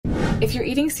If you're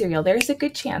eating cereal, there's a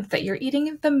good chance that you're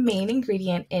eating the main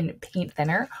ingredient in paint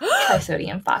thinner,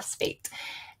 Trisodium phosphate.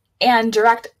 And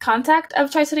direct contact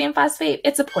of Trisodium phosphate,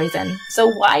 it's a poison. So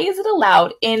why is it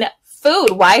allowed in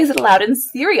food? Why is it allowed in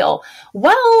cereal?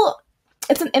 Well,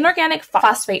 it's an inorganic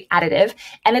phosphate additive,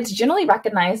 and it's generally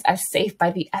recognized as safe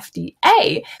by the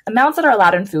FDA. Amounts that are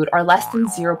allowed in food are less than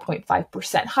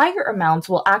 0.5%. Higher amounts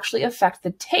will actually affect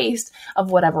the taste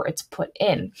of whatever it's put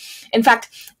in. In fact,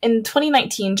 in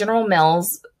 2019, General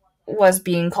Mills was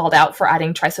being called out for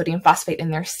adding trisodium phosphate in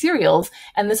their cereals,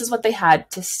 and this is what they had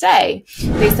to say.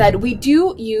 They said, "We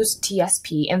do use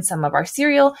TSP in some of our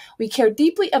cereal. We care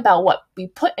deeply about what we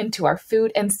put into our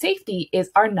food, and safety is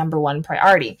our #1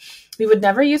 priority. We would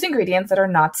never use ingredients that are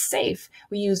not safe.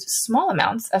 We use small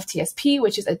amounts of TSP,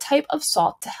 which is a type of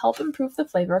salt, to help improve the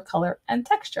flavor, color, and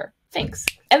texture. Thanks."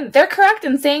 And they're correct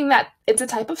in saying that it's a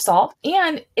type of salt,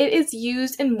 and it is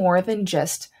used in more than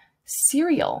just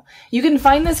cereal. You can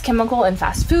find this chemical in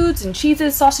fast foods and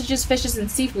cheeses, sausages, fishes, and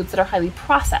seafoods that are highly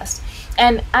processed.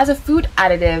 And as a food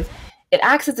additive, it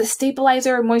acts as a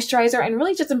stabilizer, moisturizer, and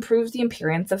really just improves the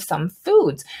appearance of some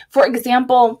foods. For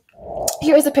example,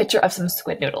 here is a picture of some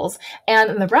squid noodles,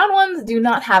 and the brown ones do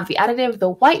not have the additive. The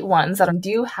white ones that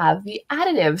do have the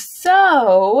additive.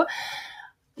 So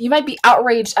you might be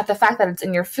outraged at the fact that it's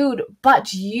in your food,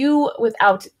 but you,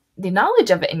 without the knowledge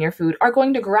of it in your food, are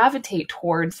going to gravitate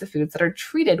towards the foods that are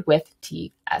treated with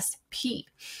TSP.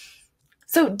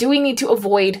 So do we need to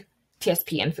avoid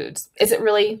TSP in foods? Is it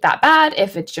really that bad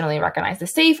if it's generally recognized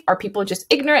as safe? Are people just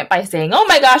ignorant by saying, "Oh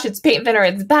my gosh, it's paint thinner,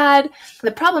 it's bad"?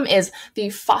 The problem is the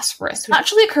phosphorus.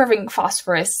 Naturally occurring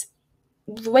phosphorus,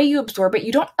 the way you absorb it,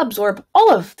 you don't absorb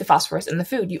all of the phosphorus in the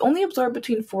food. You only absorb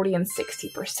between 40 and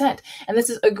 60%. And this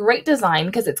is a great design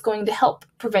because it's going to help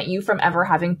prevent you from ever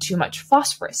having too much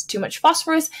phosphorus. Too much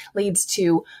phosphorus leads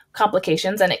to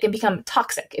complications, and it can become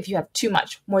toxic if you have too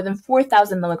much. More than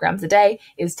 4,000 milligrams a day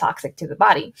is toxic to the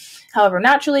body. However,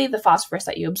 naturally, the phosphorus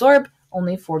that you absorb,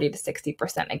 only 40 to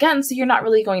 60% again, so you're not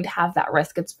really going to have that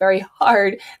risk. It's very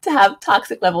hard to have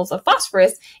toxic levels of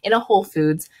phosphorus in a whole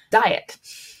foods diet.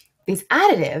 These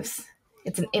additives,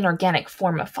 it's an inorganic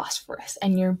form of phosphorus,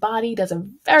 and your body does a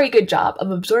very good job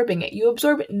of absorbing it. You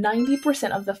absorb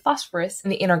 90% of the phosphorus in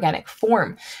the inorganic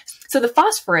form. So the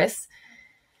phosphorus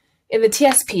in the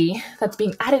TSP that's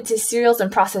being added to cereals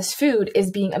and processed food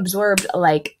is being absorbed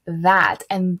like that,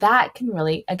 and that can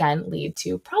really, again, lead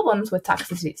to problems with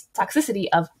toxicity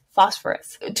of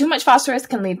phosphorus. Too much phosphorus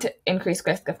can lead to increased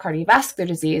risk of cardiovascular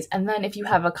disease. And then if you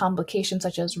have a complication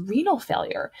such as renal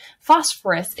failure,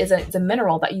 phosphorus is a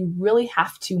mineral that you really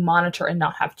have to monitor and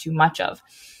not have too much of.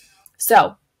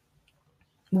 So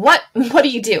what do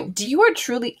you do? You are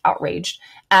truly outraged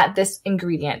at this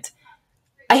ingredient.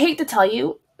 I hate to tell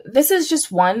you, this is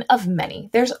just one of many.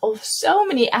 There's so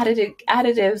many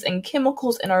additives and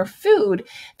chemicals in our food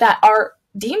that are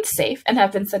deemed safe and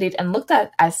have been studied and looked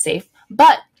at as safe,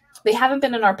 but they haven't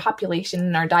been in our population,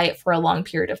 in our diet for a long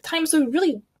period of time. So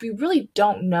we really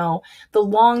don't know the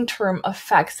long-term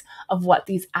effects of what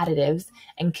these additives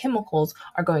and chemicals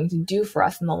are going to do for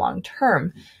us in the long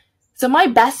term. So my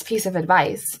best piece of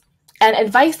advice, and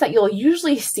advice that you'll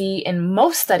usually see in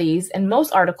most studies and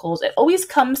most articles, it always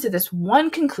comes to this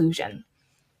one conclusion: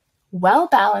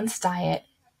 well-balanced diet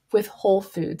with whole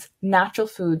foods, natural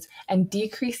foods, and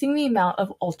decreasing the amount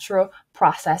of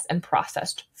ultra-processed and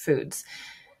processed foods.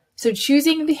 So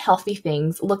choosing the healthy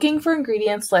things, looking for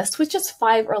ingredients lists with just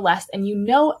 5 or less, and you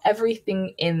know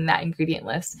everything in that ingredient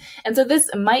list. And so this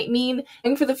might mean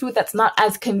going for the food that's not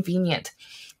as convenient.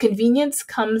 Convenience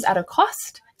comes at a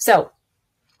cost. So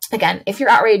again, if you're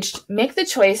outraged, make the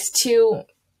choice to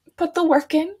put the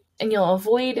work in, and you'll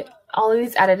avoid all of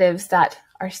these additives that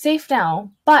are safe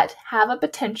now, but have a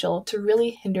potential to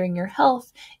really hindering your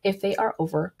health if they are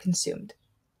over-consumed.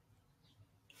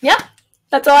 Yeah.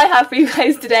 That's all I have for you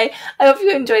guys today. I hope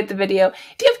you enjoyed the video.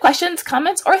 If you have questions,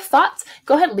 comments, or thoughts,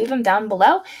 go ahead and leave them down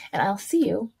below, and I'll see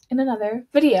you in another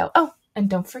video. Oh, and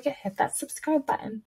don't forget, hit that subscribe button.